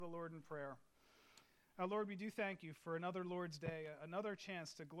word and prayer. Lord, we do thank you for another Lord's Day, another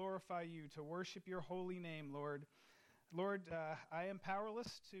chance to glorify you, to worship your holy name, Lord. Lord, I am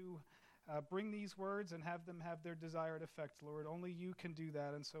powerless to bring these words and have them have their desired effect, Lord. Only you can do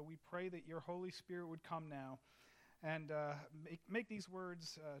that, and so we pray that your Holy Spirit would come now and make these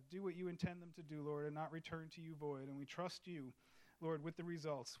words do what you intend them to do, Lord, and not return to you void. And we trust you, Lord, with the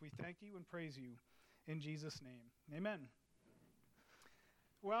results. We thank you and praise you in Jesus' name. Amen.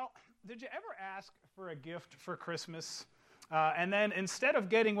 Well, did you ever ask for a gift for Christmas, and then instead of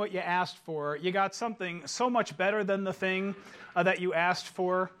getting what you asked for, you got something so much better than the thing that you asked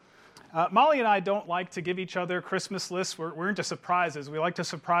for? Molly and I don't like to give each other Christmas lists. We're into surprises. We like to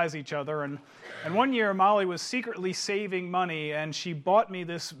surprise each other. And one year, Molly was secretly saving money, and she bought me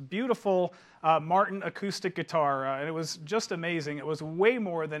this beautiful Martin acoustic guitar. And it was just amazing. It was way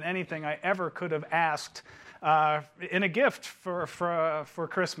more than anything I ever could have asked in a gift for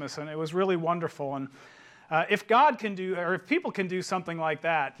Christmas. And it was really wonderful. And if God can do, or if people can do something like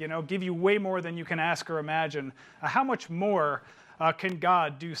that, give you way more than you can ask or imagine, how much more can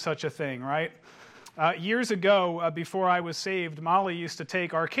God do such a thing, right? Years ago, before I was saved, Molly used to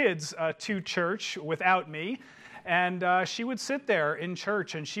take our kids to church without me, and she would sit there in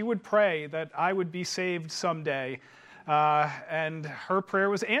church and she would pray that I would be saved someday. And her prayer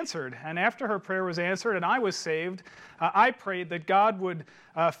was answered. And after her prayer was answered and I was saved, I prayed that God would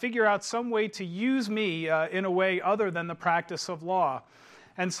figure out some way to use me in a way other than the practice of law.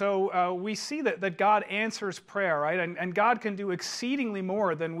 And so we see that God answers prayer, right? And God can do exceedingly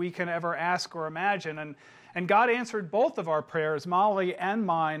more than we can ever ask or imagine. And God answered both of our prayers, Molly and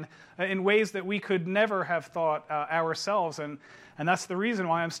mine, in ways that we could never have thought ourselves. And that's the reason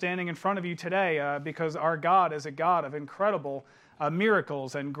why I'm standing in front of you today, because our God is a God of incredible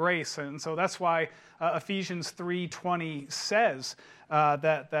miracles and grace. And so that's why Ephesians 3:20 says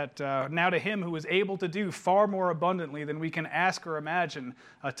that now to him who is able to do far more abundantly than we can ask or imagine,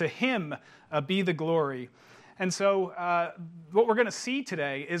 to him be the glory. And so what we're going to see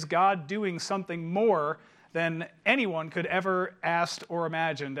today is God doing something more than anyone could ever ask or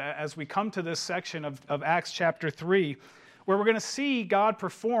imagine as we come to this section of Acts chapter 3, where we're going to see God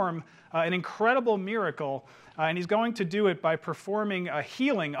perform an incredible miracle, and he's going to do it by performing a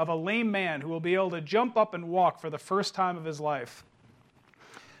healing of a lame man who will be able to jump up and walk for the first time of his life.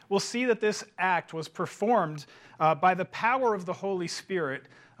 We'll see that this act was performed by the power of the Holy Spirit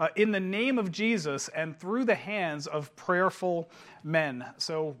in the name of Jesus and through the hands of prayerful men.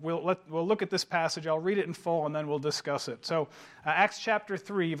 So we'll look at this passage. I'll read it in full and then we'll discuss it. So Acts chapter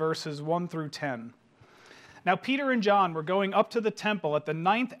 3, verses 1 through 10. Now Peter and John were going up to the temple at the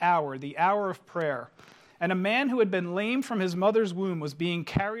 9th hour, the hour of prayer. And a man who had been lame from his mother's womb was being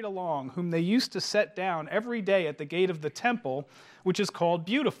carried along, whom they used to set down every day at the gate of the temple, which is called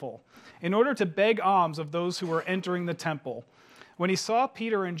Beautiful, in order to beg alms of those who were entering the temple. When he saw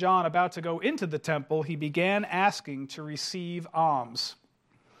Peter and John about to go into the temple, he began asking to receive alms.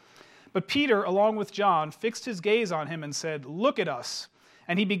 But Peter, along with John, fixed his gaze on him and said, "Look at us."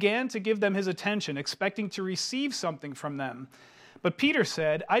 And he began to give them his attention, expecting to receive something from them. But Peter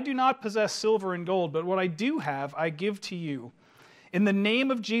said, "I do not possess silver and gold, but what I do have I give to you. In the name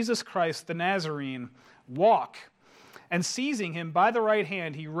of Jesus Christ the Nazarene, walk." And seizing him by the right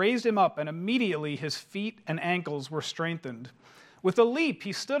hand, he raised him up, and immediately his feet and ankles were strengthened. With a leap,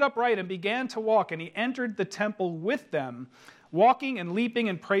 he stood upright and began to walk, and he entered the temple with them, walking and leaping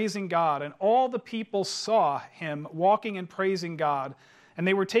and praising God. And all the people saw him walking and praising God, and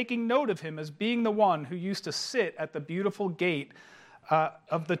they were taking note of him as being the one who used to sit at the beautiful gate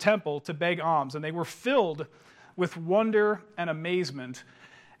of the temple to beg alms. And they were filled with wonder and amazement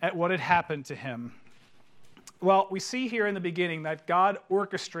at what had happened to him. Well, we see here in the beginning that God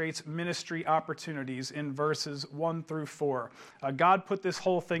orchestrates ministry opportunities in verses 1 through 4. God put this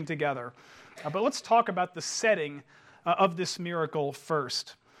whole thing together. But let's talk about the setting of this miracle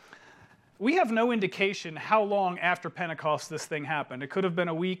first. We have no indication how long after Pentecost this thing happened. It could have been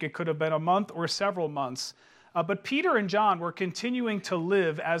a week, it could have been a month, or several months. But Peter and John were continuing to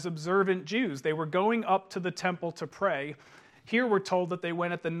live as observant Jews. They were going up to the temple to pray. Here we're told that they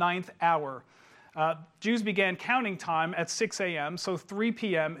went at the 9th hour. Jews began counting time at 6 a.m., so 3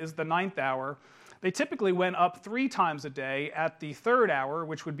 p.m. is the 9th hour. They typically went up 3 times a day at the 3rd hour,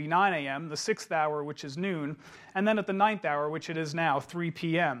 which would be 9 a.m., the 6th hour, which is noon, and then at the 9th hour, which it is now, 3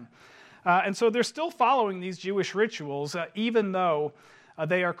 p.m. And so they're still following these Jewish rituals, even though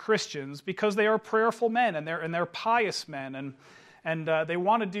they are Christians, because they are prayerful men and they're pious men. and they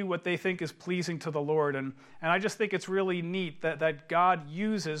want to do what they think is pleasing to the Lord. And I just think it's really neat that God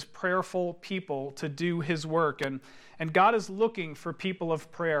uses prayerful people to do his work. And God is looking for people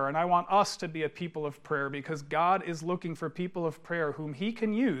of prayer, and I want us to be a people of prayer because God is looking for people of prayer whom he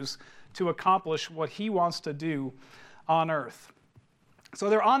can use to accomplish what he wants to do on earth. So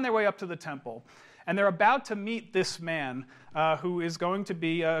they're on their way up to the temple, and they're about to meet this man who is going to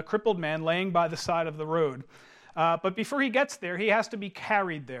be a crippled man laying by the side of the road. But before he gets there, he has to be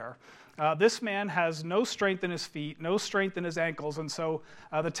carried there. This man has no strength in his feet, no strength in his ankles, and so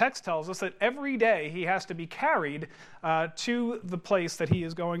the text tells us that every day he has to be carried to the place that he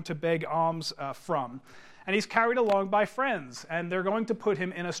is going to beg alms from. And he's carried along by friends, and they're going to put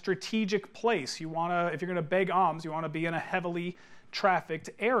him in a strategic place. If you're going to beg alms, you want to be in a heavily trafficked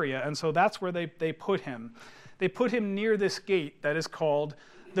area, and so that's where they put him. They put him near this gate that is called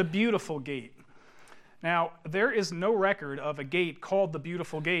the Beautiful Gate. Now, there is no record of a gate called the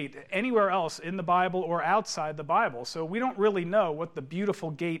Beautiful Gate anywhere else in the Bible or outside the Bible, so we don't really know what the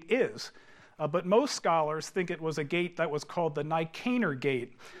Beautiful Gate is. But most scholars think it was a gate that was called the Nicanor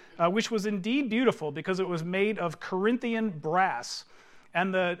Gate, which was indeed beautiful because it was made of Corinthian brass.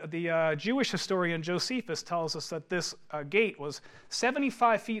 And the Jewish historian Josephus tells us that this gate was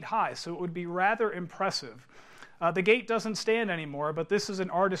 75 feet high, so it would be rather impressive. The gate doesn't stand anymore, but this is an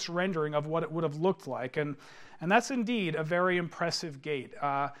artist's rendering of what it would have looked like. And that's indeed a very impressive gate.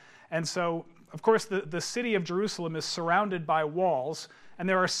 And so, of course, the city of Jerusalem is surrounded by walls, and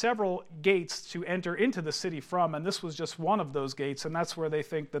there are several gates to enter into the city from, and this was just one of those gates, and that's where they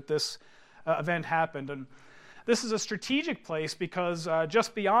think that this event happened. And this is a strategic place because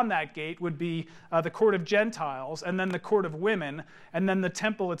just beyond that gate would be the court of Gentiles, and then the court of women, and then the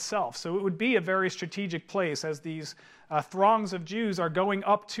temple itself. So it would be a very strategic place as these throngs of Jews are going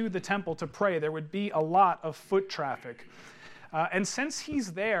up to the temple to pray. There would be a lot of foot traffic. And since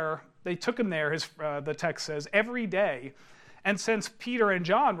he's there, they took him there, the text says, every day. And since Peter and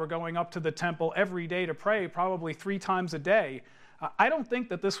John were going up to the temple every day to pray, probably 3 times a day, I don't think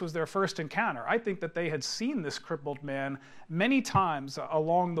that this was their first encounter. I think that they had seen this crippled man many times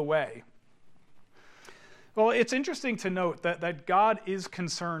along the way. Well, it's interesting to note that God is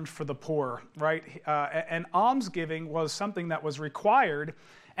concerned for the poor, right? And almsgiving was something that was required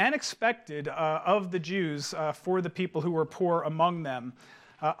and expected of the Jews for the people who were poor among them.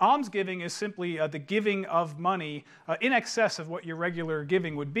 Almsgiving is simply the giving of money in excess of what your regular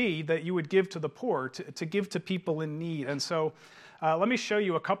giving would be that you would give to the poor, to give to people in need. And so let me show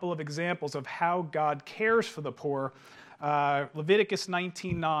you a couple of examples of how God cares for the poor. Leviticus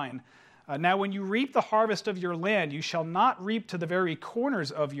 19:9. Now when you reap the harvest of your land, you shall not reap to the very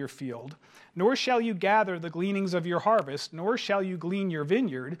corners of your field, nor shall you gather the gleanings of your harvest, nor shall you glean your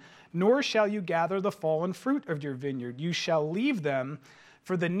vineyard, nor shall you gather the fallen fruit of your vineyard. You shall leave them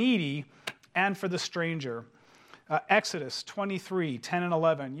for the needy and for the stranger. Exodus 23:10 and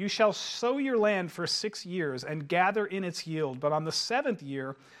 11. You shall sow your land for 6 years and gather in its yield, but on the 7th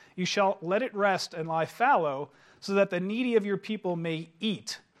year you shall let it rest and lie fallow, so that the needy of your people may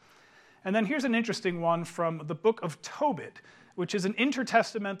eat. And then here's an interesting one from the book of Tobit, which is an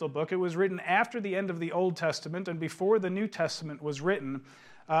intertestamental book. It was written after the end of the Old Testament and before the New Testament was written.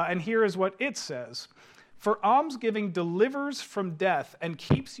 And here is what it says. For almsgiving delivers from death and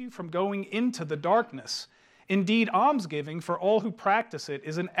keeps you from going into the darkness. Indeed, almsgiving for all who practice it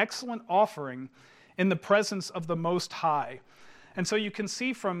is an excellent offering in the presence of the Most High. And so you can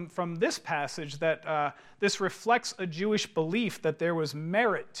see from this passage that this reflects a Jewish belief that there was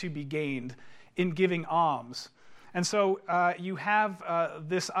merit to be gained in giving alms. And so you have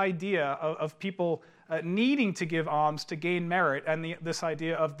this idea of people needing to give alms to gain merit, and this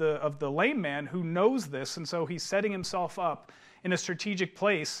idea of the lame man who knows this, and so he's setting himself up in a strategic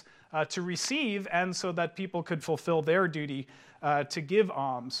place to receive, and so that people could fulfill their duty to give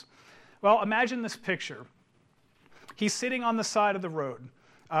alms. Well, imagine this picture. He's sitting on the side of the road.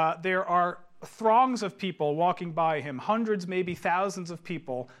 There are throngs of people walking by him, hundreds, maybe thousands of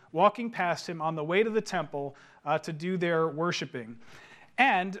people walking past him on the way to the temple to do their worshiping.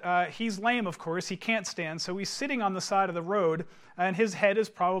 And he's lame, of course. He can't stand, so he's sitting on the side of the road, and his head is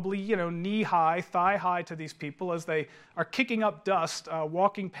probably, knee-high, thigh-high to these people as they are kicking up dust,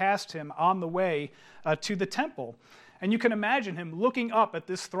 walking past him on the way to the temple. And you can imagine him looking up at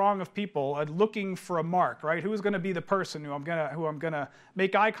this throng of people, looking for a mark, right? Who is going to be the person who I'm going to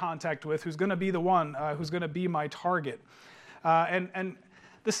make eye contact with? Who's going to be the one who's going to be my target? And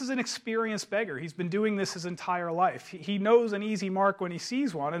this is an experienced beggar. He's been doing this his entire life. He knows an easy mark when he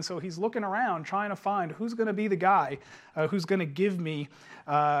sees one, and so he's looking around trying to find who's going to be the guy who's going to give me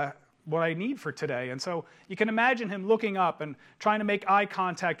what I need for today. And so you can imagine him looking up and trying to make eye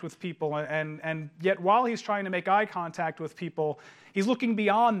contact with people. And yet while he's trying to make eye contact with people, he's looking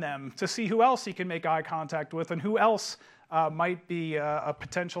beyond them to see who else he can make eye contact with and who else might be a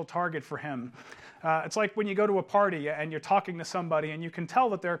potential target for him. It's like when you go to a party and you're talking to somebody and you can tell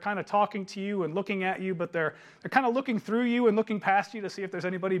that they're kind of talking to you and looking at you, but they're kind of looking through you and looking past you to see if there's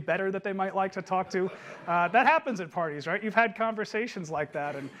anybody better that they might like to talk to. That happens at parties, right? You've had conversations like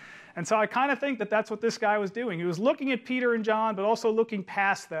that. And so I kind of think that that's what this guy was doing. He was looking at Peter and John, but also looking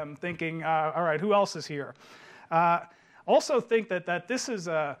past them, thinking, all right, who else is here? Also think that this is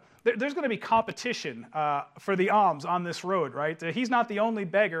there's going to be competition for the alms on this road, right? He's not the only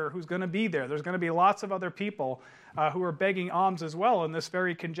beggar who's going to be there. There's going to be lots of other people who are begging alms as well in this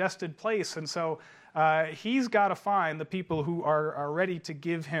very congested place. And so he's got to find the people who are ready to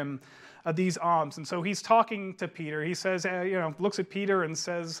give him these alms. And so he's talking to Peter. He says, looks at Peter and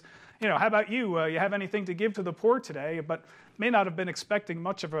says, how about you? You have anything to give to the poor today? But may not have been expecting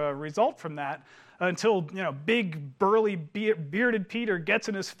much of a result from that until, big, burly, bearded Peter gets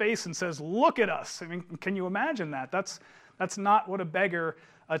in his face and says, look at us. I mean, can you imagine that? That's not what a beggar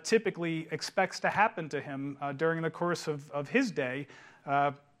typically expects to happen to him during the course of his day.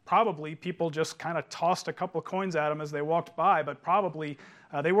 Probably people just kind of tossed a couple coins at him as they walked by, but probably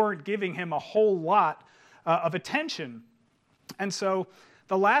they weren't giving him a whole lot of attention. And so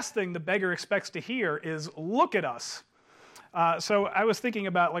the last thing the beggar expects to hear is, look at us. So I was thinking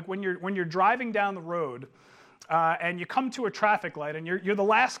about like when you're driving down the road and you come to a traffic light and you're the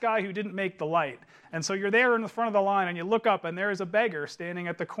last guy who didn't make the light. And so you're there in the front of the line and you look up and there is a beggar standing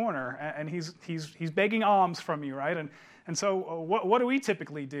at the corner and he's begging alms from you, right? And so what do we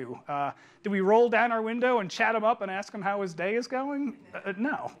typically do? Do we roll down our window and chat him up and ask him how his day is going?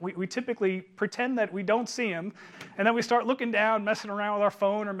 No. We typically pretend that we don't see him, and then we start looking down, messing around with our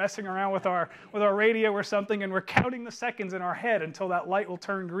phone or messing around with our radio or something, and we're counting the seconds in our head until that light will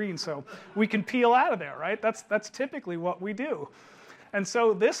turn green so we can peel out of there, right? That's typically what we do. And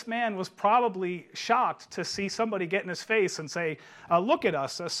so this man was probably shocked to see somebody get in his face and say, look at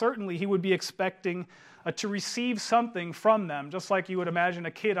us. Certainly he would be expecting to receive something from them, just like you would imagine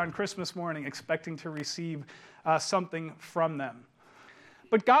a kid on Christmas morning expecting to receive something from them.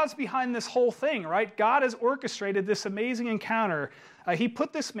 But God's behind this whole thing, right? God has orchestrated this amazing encounter. He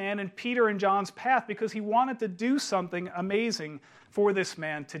put this man in Peter and John's path because he wanted to do something amazing for this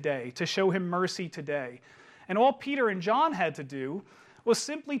man today, to show him mercy today. And all Peter and John had to do was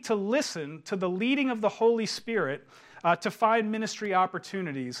simply to listen to the leading of the Holy Spirit to find ministry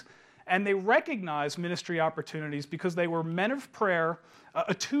opportunities. And they recognized ministry opportunities because they were men of prayer,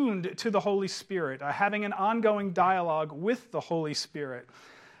 attuned to the Holy Spirit, having an ongoing dialogue with the Holy Spirit.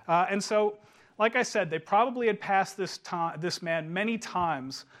 And so, like I said, they probably had passed this man many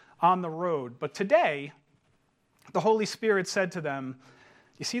times on the road. But today, the Holy Spirit said to them,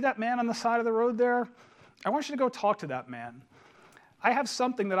 you see that man on the side of the road there? I want you to go talk to that man. I have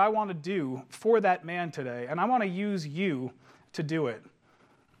something that I want to do for that man today, and I want to use you to do it.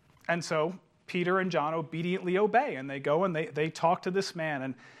 And so Peter and John obediently obey, and they go and they talk to this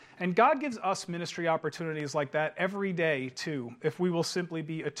man. And God gives us ministry opportunities like that every day, too, if we will simply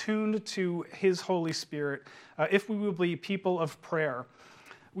be attuned to His Holy Spirit, if we will be people of prayer.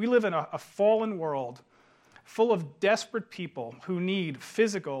 We live in a fallen world full of desperate people who need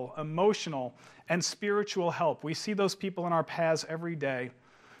physical, emotional, and spiritual help. We see those people in our paths every day.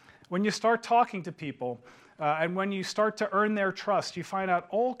 When you start talking to people, and when you start to earn their trust, you find out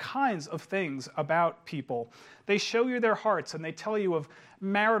all kinds of things about people. They show you their hearts, and they tell you of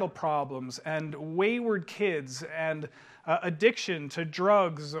marital problems and wayward kids and addiction to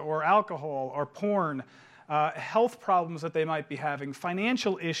drugs or alcohol or porn, health problems that they might be having,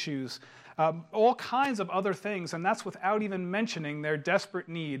 financial issues, all kinds of other things, and that's without even mentioning their desperate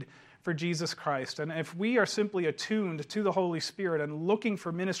need for Jesus Christ. And if we are simply attuned to the Holy Spirit and looking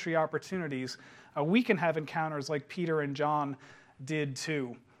for ministry opportunities, we can have encounters like Peter and John did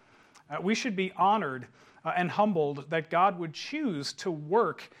too. We should be honored and humbled that God would choose to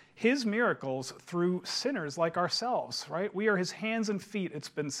work His miracles through sinners like ourselves, right? We are His hands and feet, it's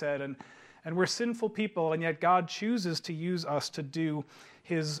been said, and we're sinful people, and yet God chooses to use us to do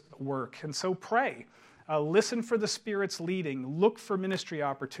His work. And so pray. Listen for the Spirit's leading. Look for ministry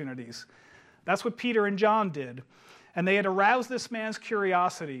opportunities. That's what Peter and John did. And they had aroused this man's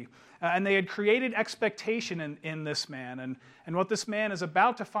curiosity, and they had created expectation in this man. And what this man is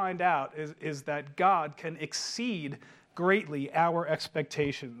about to find out is that God can exceed greatly our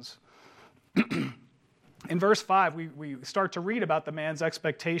expectations. In verse 5, we start to read about the man's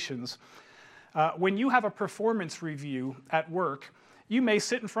expectations. When you have a performance review at work, you may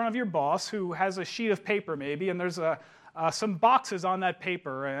sit in front of your boss who has a sheet of paper maybe, and there's some boxes on that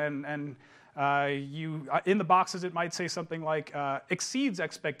paper, and in the boxes it might say something like exceeds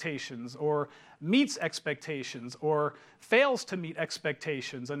expectations, or meets expectations, or fails to meet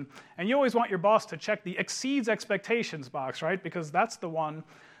expectations. And you always want your boss to check the exceeds expectations box, right? Because that's the one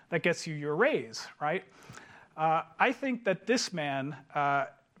that gets you your raise, right? I think that this man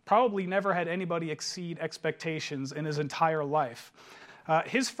probably never had anybody exceed expectations in his entire life.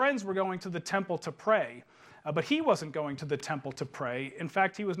 His friends were going to the temple to pray, but he wasn't going to the temple to pray. In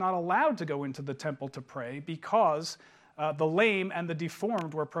fact, he was not allowed to go into the temple to pray because the lame and the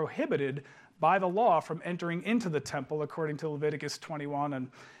deformed were prohibited by the law from entering into the temple, according to Leviticus 21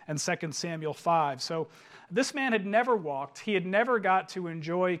 and 2 Samuel 5. So this man had never walked. He had never got to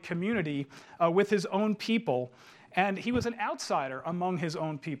enjoy community with his own people, and he was an outsider among his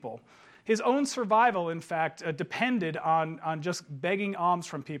own people. His own survival, in fact, depended on just begging alms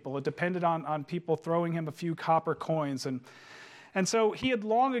from people. It depended on people throwing him a few copper coins. And so he had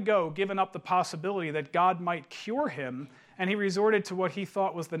long ago given up the possibility that God might cure him, and he resorted to what he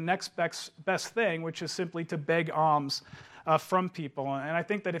thought was the next best thing, which is simply to beg alms from people. And I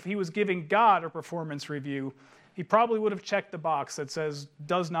think that if he was giving God a performance review, he probably would have checked the box that says,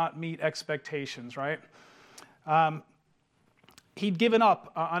 does not meet expectations, right? He'd given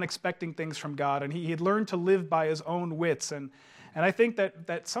up on expecting things from God, and he had learned to live by his own wits. And I think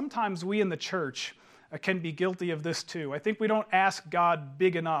that sometimes we in the church can be guilty of this too. I think we don't ask God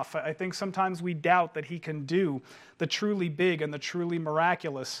big enough. I think sometimes we doubt that he can do the truly big and the truly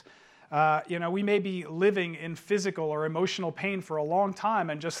miraculous. We may be living in physical or emotional pain for a long time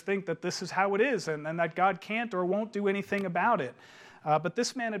and just think that this is how it is and that God can't or won't do anything about it. But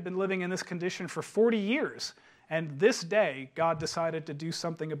this man had been living in this condition for 40 years. And this day, God decided to do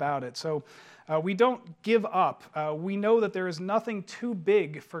something about it. So we don't give up. We know that there is nothing too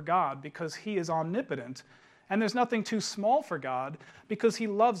big for God because he is omnipotent. And there's nothing too small for God because he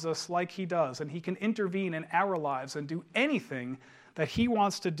loves us like he does. And he can intervene in our lives and do anything that he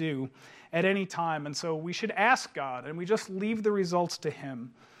wants to do at any time. And so we should ask God, and we just leave the results to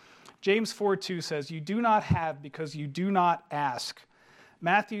him. James 4:2 says, "You do not have because you do not ask."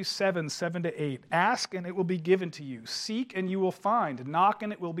 Matthew 7:7-8, "Ask and it will be given to you. Seek and you will find. Knock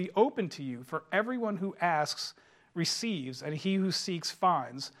and it will be opened to you. For everyone who asks receives, and he who seeks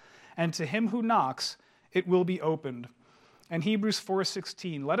finds. And to him who knocks it will be opened." And Hebrews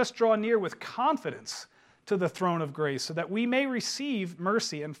 4:16, "Let us draw near with confidence to the throne of grace, so that we may receive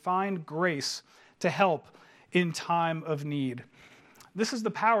mercy and find grace to help in time of need." This is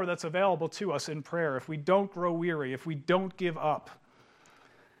the power that's available to us in prayer if we don't grow weary, if we don't give up.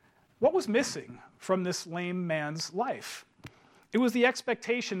 What was missing from this lame man's life? It was the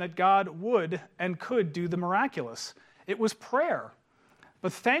expectation that God would and could do the miraculous. It was prayer.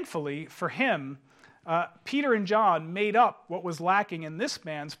 But thankfully for him, Peter and John made up what was lacking in this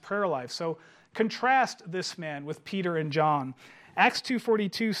man's prayer life. So contrast this man with Peter and John. Acts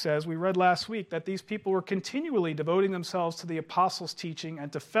 2:42 says, we read last week, that these people were continually devoting themselves to the apostles' teaching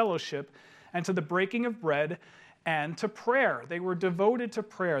and to fellowship and to the breaking of bread and to prayer. They were devoted to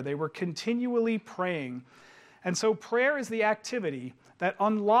prayer. They were continually praying. And so prayer is the activity that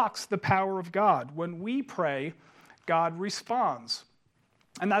unlocks the power of God. When we pray, God responds.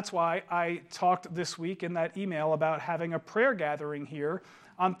 And that's why I talked this week in that email about having a prayer gathering here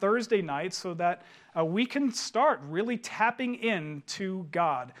on Thursday night so that we can start really tapping into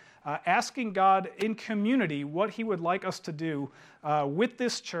God, asking God in community what he would like us to do with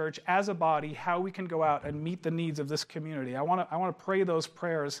this church as a body, how we can go out and meet the needs of this community. I want to pray those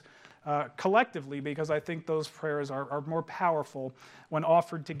prayers collectively because I think those prayers are more powerful when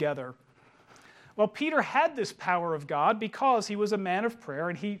offered together. Well, Peter had this power of God because he was a man of prayer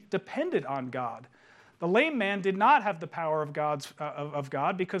and he depended on God. The lame man did not have the power of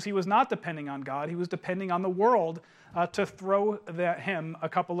God because he was not depending on God. He was depending on the world to throw him a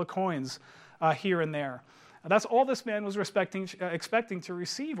couple of coins here and there. That's all this man was expecting to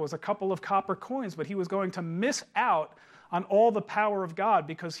receive was a couple of copper coins, but he was going to miss out on all the power of God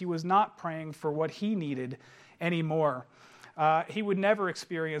because he was not praying for what he needed anymore. He would never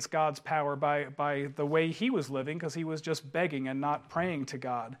experience God's power by the way he was living because he was just begging and not praying to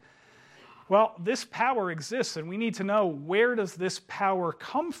God. Well, this power exists, and we need to know, where does this power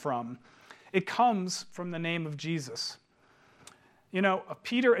come from? It comes from the name of Jesus. You know,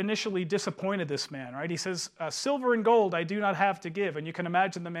 Peter initially disappointed this man, right? He says, "Silver and gold I do not have to give." And you can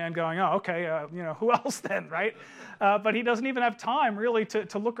imagine the man going, "Oh, okay, who else then," right? But he doesn't even have time really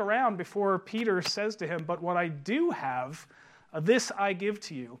to look around before Peter says to him, "But what I do have, this I give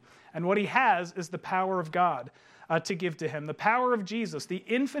to you." And what he has is the power of God. to give to him. The power of Jesus, the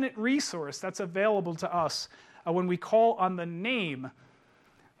infinite resource that's available to us when we call on the name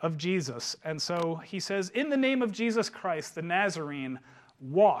of Jesus. And so he says, in the name of Jesus Christ, the Nazarene,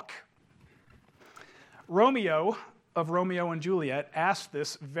 walk. Romeo of Romeo and Juliet asked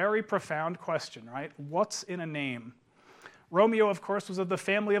this very profound question, right? What's in a name? Romeo, of course, was of the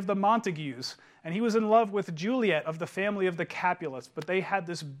family of the Montagues, and he was in love with Juliet of the family of the Capulets, but they had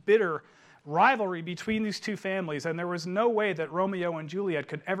this bitter rivalry between these two families, and there was no way that Romeo and Juliet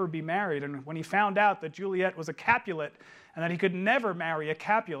could ever be married. And when he found out that Juliet was a Capulet and that he could never marry a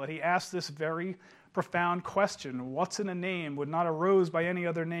Capulet, he asked this very profound question: what's in a name? Would not a rose by any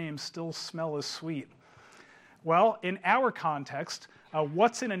other name still smell as sweet? Well, in our context,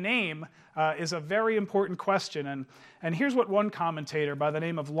 what's in a name is a very important question. And here's what one commentator by the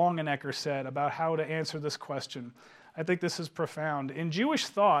name of Longenecker said about how to answer this question. I think this is profound. In Jewish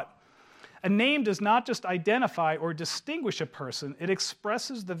thought, a name does not just identify or distinguish a person, it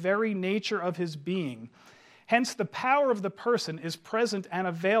expresses the very nature of his being. Hence, the power of the person is present and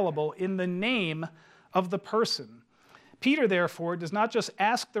available in the name of the person. Peter, therefore, does not just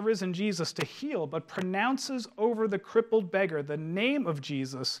ask the risen Jesus to heal, but pronounces over the crippled beggar the name of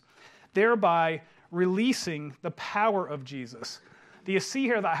Jesus, thereby releasing the power of Jesus. Do you see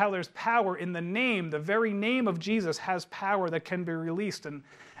here how there's power in the name? The very name of Jesus has power that can be released. And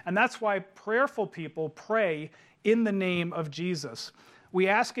that's why prayerful people pray in the name of Jesus. We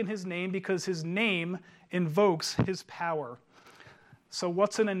ask in his name because his name invokes his power. So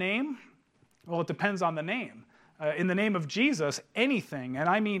what's in a name? Well, it depends on the name. In the name of Jesus, anything, and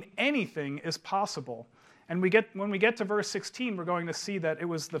I mean anything, is possible. And when we get to verse 16, we're going to see that it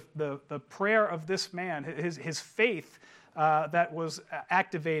was the prayer of this man, his faith, that was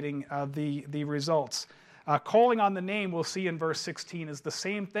activating the results. Calling on the name, we'll see in verse 16, is the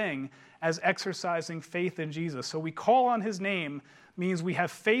same thing as exercising faith in Jesus. So we call on his name means we have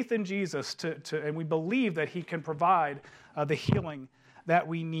faith in Jesus and we believe that he can provide the healing that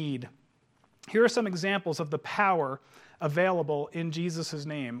we need. Here are some examples of the power available in Jesus'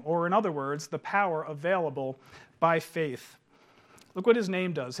 name, or in other words, the power available by faith. Look what his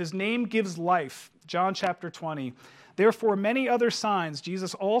name does. His name gives life. John chapter 20. Therefore, many other signs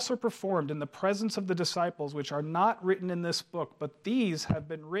Jesus also performed in the presence of the disciples, which are not written in this book, but these have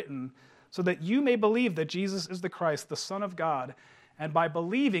been written so that you may believe that Jesus is the Christ, the Son of God, and by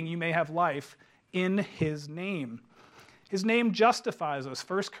believing you may have life in his name. His name justifies us.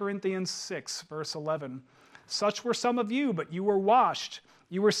 1 Corinthians 6, verse 11. Such were some of you, but you were washed,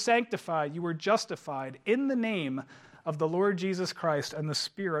 you were sanctified, you were justified in the name of the Lord Jesus Christ and the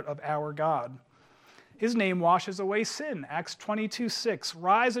Spirit of our God. His name washes away sin. Acts 22:6.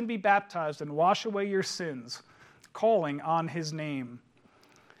 Rise and be baptized and wash away your sins, calling on his name.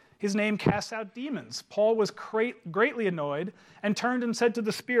 His name casts out demons. Paul was greatly annoyed and turned and said to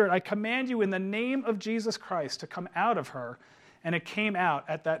the Spirit, I command you in the name of Jesus Christ to come out of her. And it came out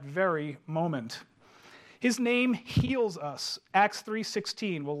at that very moment. His name heals us. Acts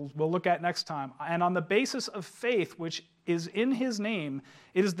 3:16, we'll look at next time. And on the basis of faith, which is in his name,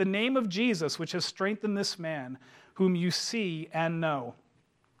 it is the name of Jesus which has strengthened this man, whom you see and know.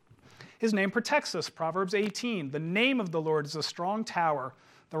 His name protects us. Proverbs 18, the name of the Lord is a strong tower.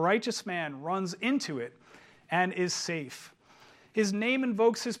 The righteous man runs into it and is safe. His name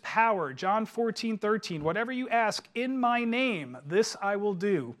invokes his power. John 14:13, whatever you ask in my name, this I will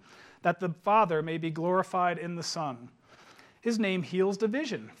do, that the Father may be glorified in the Son. His name heals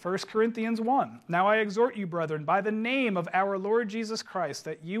division. 1 Corinthians 1. Now I exhort you, brethren, by the name of our Lord Jesus Christ,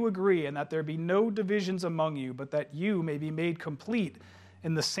 that you agree and that there be no divisions among you, but that you may be made complete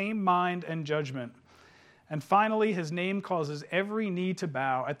in the same mind and judgment. And finally, his name causes every knee to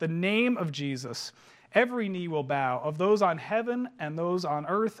bow. At the name of Jesus, every knee will bow, of those on heaven and those on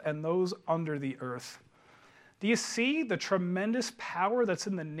earth and those under the earth. Do you see the tremendous power that's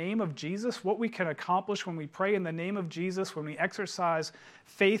in the name of Jesus? What we can accomplish when we pray in the name of Jesus, when we exercise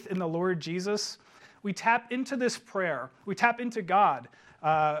faith in the Lord Jesus? We tap into this prayer. We tap into God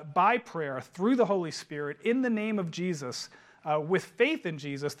by prayer through the Holy Spirit in the name of Jesus, with faith in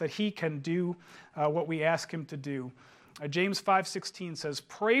Jesus that he can do what we ask him to do. James 5:16 says,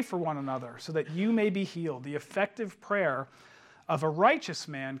 pray for one another so that you may be healed. The effective prayer of a righteous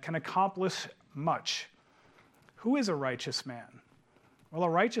man can accomplish much. Who is a righteous man? Well, a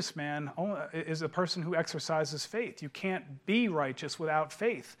righteous man is a person who exercises faith. You can't be righteous without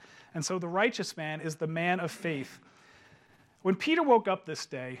faith. And so the righteous man is the man of faith. When Peter woke up this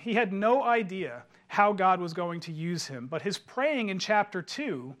day, he had no idea how God was going to use him, but his praying in chapter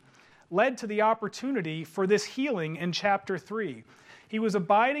 2 led to the opportunity for this healing in chapter 3. He was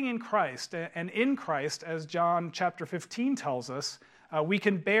abiding in Christ, and in Christ, as John chapter 15 tells us, we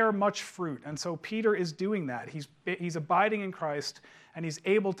can bear much fruit. And so Peter is doing that. He's abiding in Christ, and he's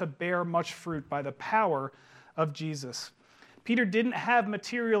able to bear much fruit by the power of Jesus. Peter didn't have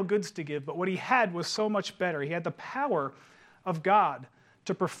material goods to give, but what he had was so much better. He had the power of God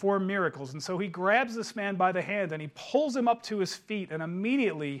to perform miracles. And so he grabs this man by the hand and he pulls him up to his feet, and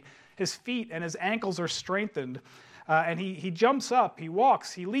immediately his feet and his ankles are strengthened. And he jumps up, he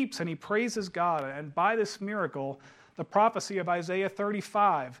walks, he leaps, and he praises God. And by this miracle, the prophecy of Isaiah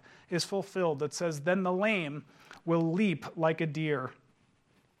 35 is fulfilled that says, "Then the lame will leap like a deer."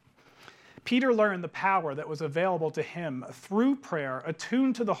 Peter learned the power that was available to him through prayer,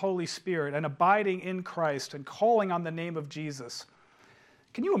 attuned to the Holy Spirit, and abiding in Christ and calling on the name of Jesus.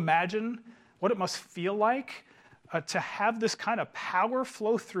 Can you imagine what it must feel like to have this kind of power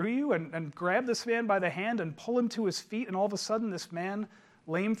flow through you and grab this man by the hand and pull him to his feet, and all of a sudden this man,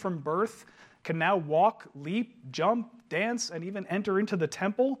 lame from birth, can now walk, leap, jump, dance, and even enter into the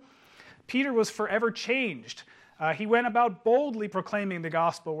temple? Peter was forever changed. He went about boldly proclaiming the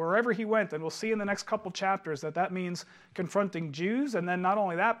gospel wherever he went, and we'll see in the next couple chapters that means confronting Jews, and then not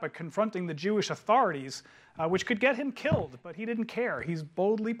only that, but confronting the Jewish authorities, which could get him killed, but he didn't care. He's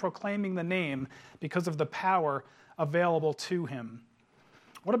boldly proclaiming the name because of the power available to him.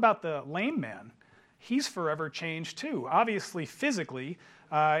 What about the lame man? He's forever changed too. Obviously, physically,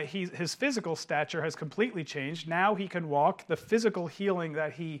 his physical stature has completely changed. Now he can walk. The physical healing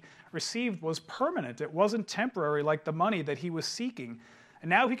that he received was permanent. It wasn't temporary like the money that he was seeking. And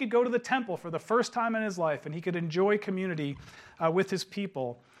now he could go to the temple for the first time in his life, and he could enjoy community with his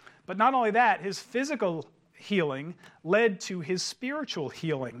people. But not only that, his physical healing led to his spiritual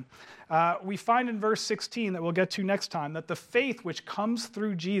healing. We find in verse 16 that we'll get to next time that the faith which comes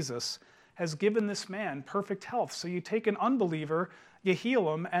through Jesus has given this man perfect health. So you take an unbeliever, you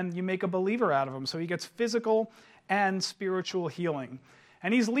heal him, and you make a believer out of him. So he gets physical and spiritual healing.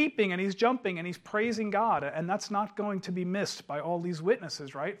 And he's leaping and he's jumping and he's praising God. And that's not going to be missed by all these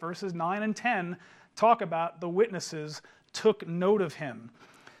witnesses, right? Verses 9 and 10 talk about the witnesses took note of him.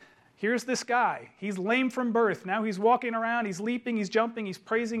 Here's this guy. He's lame from birth. Now he's walking around, he's leaping, he's jumping, he's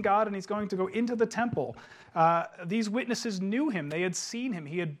praising God, and he's going to go into the temple. These witnesses knew him. They had seen him.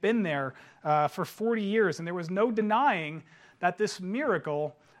 He had been there for 40 years, and there was no denying that this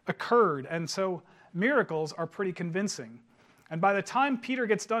miracle occurred. And so miracles are pretty convincing. And by the time Peter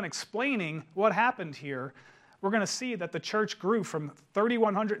gets done explaining what happened here, we're going to see that the church grew from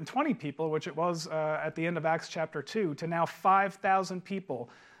 3,120 people, which it was at the end of Acts chapter 2, to now 5,000 people.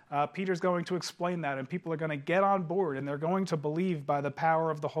 Peter's going to explain that, and people are going to get on board, and they're going to believe by the power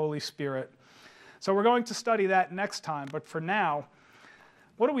of the Holy Spirit. So we're going to study that next time, but for now,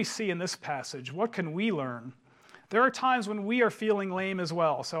 what do we see in this passage? What can we learn? There are times when we are feeling lame as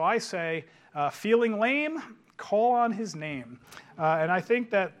well. So I say, feeling lame, call on his name. And I think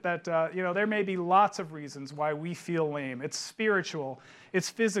that there may be lots of reasons why we feel lame. It's spiritual, it's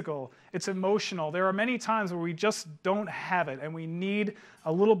physical, it's emotional. There are many times where we just don't have it, and we need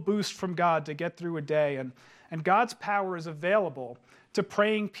a little boost from God to get through a day. And God's power is available to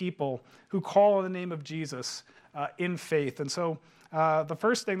praying people who call on the name of Jesus in faith. And so the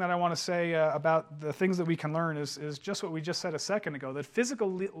first thing that I want to say about the things that we can learn is just what we just said a second ago, that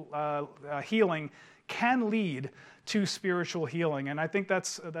physical healing can lead to spiritual healing. And I think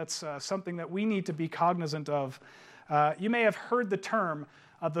that's something that we need to be cognizant of. You may have heard the term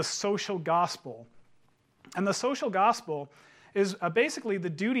the social gospel. And the social gospel is basically the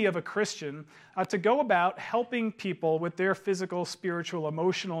duty of a Christian to go about helping people with their physical, spiritual,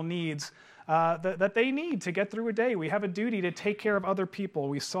 emotional needs that they need to get through a day. We have a duty to take care of other people.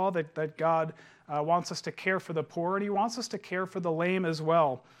 We saw that God wants us to care for the poor, and he wants us to care for the lame as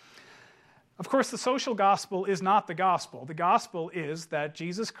well. Of course, the social gospel is not the gospel. The gospel is that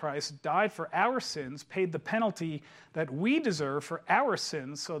Jesus Christ died for our sins, paid the penalty that we deserve for our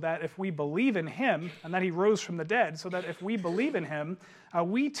sins, so that if we believe in him, and that he rose from the dead, so that if we believe in him,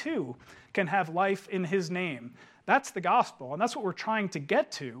 we too can have life in his name. That's the gospel, and that's what we're trying to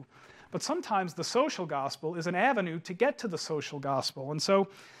get to. But sometimes the social gospel is an avenue to get to the social gospel. And so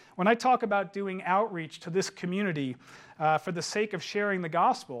when I talk about doing outreach to this community for the sake of sharing the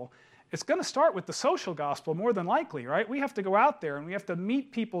gospel, it's going to start with the social gospel more than likely, right? We have to go out there and we have to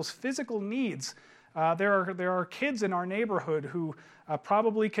meet people's physical needs. There are kids in our neighborhood who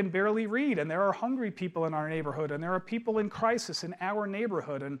probably can barely read, and there are hungry people in our neighborhood, and there are people in crisis in our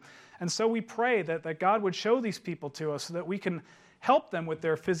neighborhood. And so we pray that God would show these people to us so that we can help them with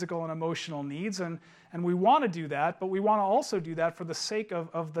their physical and emotional needs. And we want to do that, but we want to also do that for the sake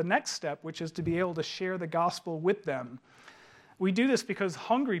of the next step, which is to be able to share the gospel with them. We do this because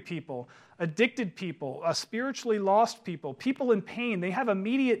hungry people, addicted people, spiritually lost people, people in pain, they have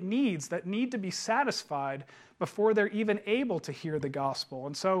immediate needs that need to be satisfied before they're even able to hear the gospel.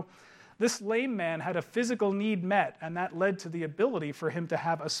 And so this lame man had a physical need met, and that led to the ability for him to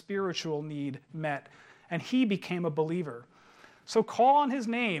have a spiritual need met, and he became a believer. So call on his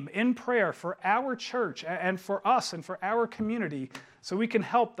name in prayer for our church and for us and for our community so we can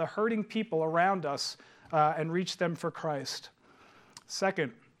help the hurting people around us and reach them for Christ.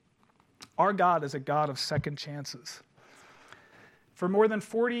 Second, our God is a God of second chances. For more than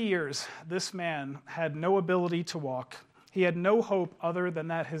 40 years, this man had no ability to walk. He had no hope other than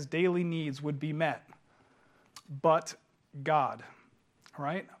that his daily needs would be met. But God,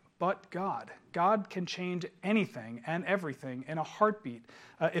 right? But God. God can change anything and everything in a heartbeat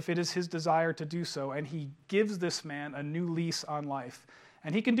if it is his desire to do so, and he gives this man a new lease on life.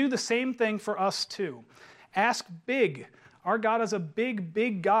 And he can do the same thing for us too. Ask big. Our God is a big,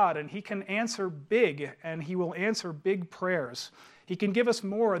 big God, and he can answer big, and he will answer big prayers. He can give us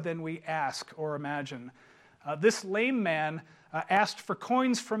more than we ask or imagine. This lame man asked for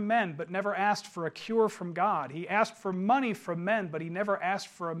coins from men, but never asked for a cure from God. He asked for money from men, but he never asked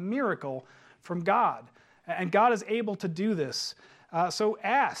for a miracle from God. And God is able to do this. So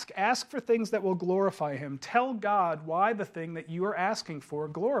ask for things that will glorify him. Tell God why the thing that you are asking for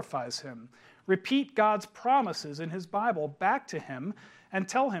glorifies him. Repeat God's promises in his Bible back to him and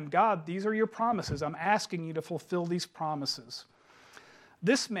tell him, God, these are your promises. I'm asking you to fulfill these promises.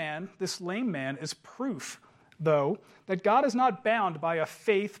 This man, this lame man, is proof, though, that God is not bound by a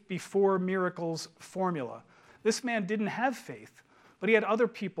faith before miracles formula. This man didn't have faith, but he had other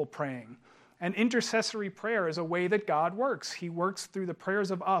people praying. And intercessory prayer is a way that God works. He works through the prayers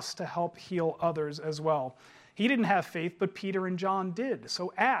of us to help heal others as well. He didn't have faith, but Peter and John did.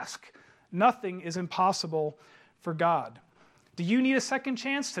 So ask. Nothing is impossible for God. Do you need a second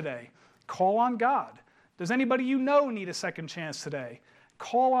chance today? Call on God. Does anybody you know need a second chance today?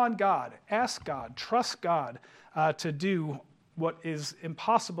 Call on God. Ask God. Trust God to do what is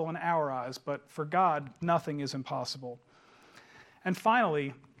impossible in our eyes, but for God, nothing is impossible. And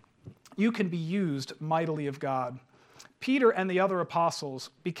finally, you can be used mightily of God. Peter and the other apostles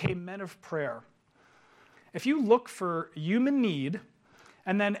became men of prayer. If you look for human need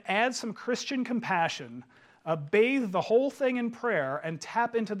and then add some Christian compassion, bathe the whole thing in prayer, and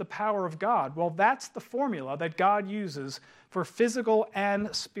tap into the power of God, well, that's the formula that God uses for physical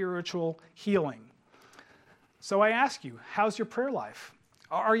and spiritual healing. So I ask you, how's your prayer life?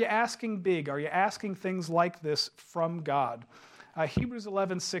 Are you asking big? Are you asking things like this from God? Hebrews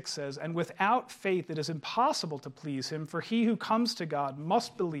 11:6 says, "And without faith it is impossible to please him, for he who comes to God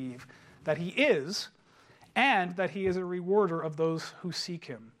must believe that he is, and that he is a rewarder of those who seek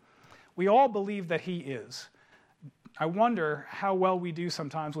him." We all believe that he is. I wonder how well we do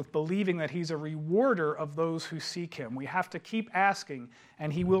sometimes with believing that he's a rewarder of those who seek him. We have to keep asking,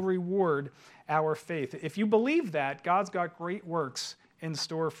 and he will reward our faith. If you believe that, God's got great works in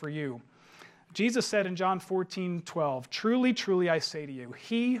store for you. Jesus said in John 14:12, "Truly, truly, I say to you,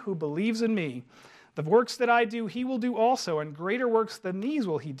 he who believes in me, the works that I do, he will do also, and greater works than these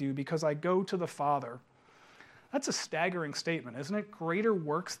will he do, because I go to the Father." That's a staggering statement, isn't it? Greater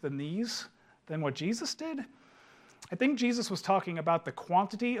works than these, than what Jesus did? I think Jesus was talking about the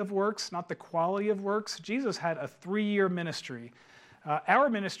quantity of works, not the quality of works. Jesus had a 3-year ministry. Our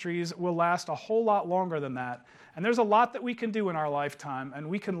ministries will last a whole lot longer than that. And there's a lot that we can do in our lifetime, and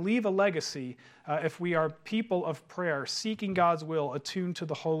we can leave a legacy if we are people of prayer, seeking God's will, attuned to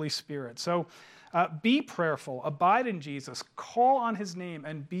the Holy Spirit. So be prayerful, abide in Jesus, call on his name,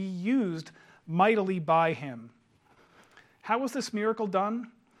 and be used mightily by him. How was this miracle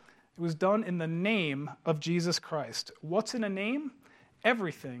done? It was done in the name of Jesus Christ. What's in a name?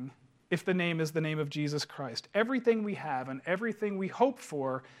 Everything, if the name is the name of Jesus Christ. Everything we have and everything we hope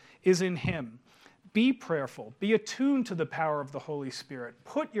for is in him. Be prayerful. Be attuned to the power of the Holy Spirit.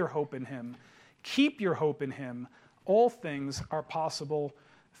 Put your hope in him. Keep your hope in him. All things are possible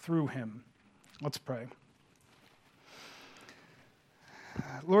through him. Let's pray.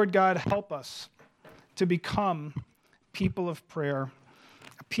 Lord God, help us to become people of prayer,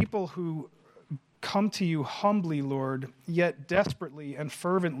 people who come to you humbly, Lord, yet desperately and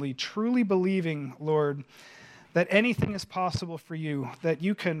fervently, truly believing, Lord, that anything is possible for you, that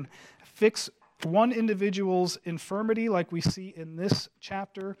you can fix one individual's infirmity like we see in this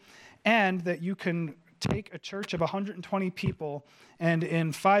chapter, and that you can take a church of 120 people and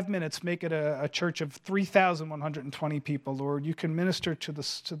in 5 minutes make it a church of 3,120 people, Lord. You can minister to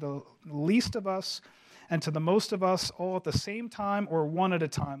the least of us and to the most of us all at the same time or one at a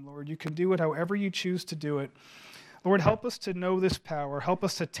time, Lord. You can do it however you choose to do it. Lord, help us to know this power. Help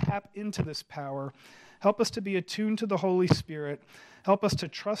us to tap into this power. Help us to be attuned to the Holy Spirit. Help us to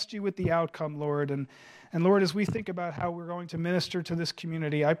trust you with the outcome, Lord. And Lord, as we think about how we're going to minister to this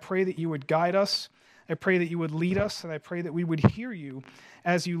community, I pray that you would guide us. I pray that you would lead us, and I pray that we would hear you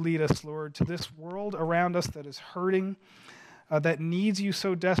as you lead us, Lord, to this world around us that is hurting, that needs you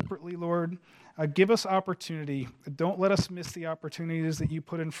so desperately, Lord. Give us opportunity. Don't let us miss the opportunities that you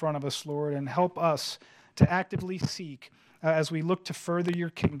put in front of us, Lord, and help us to actively seek as we look to further your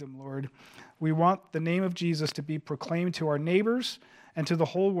kingdom, Lord. We want the name of Jesus to be proclaimed to our neighbors and to the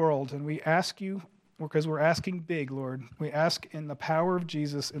whole world, and we ask you, because we're asking big, Lord. We ask in the power of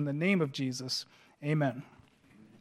Jesus, in the name of Jesus. Amen.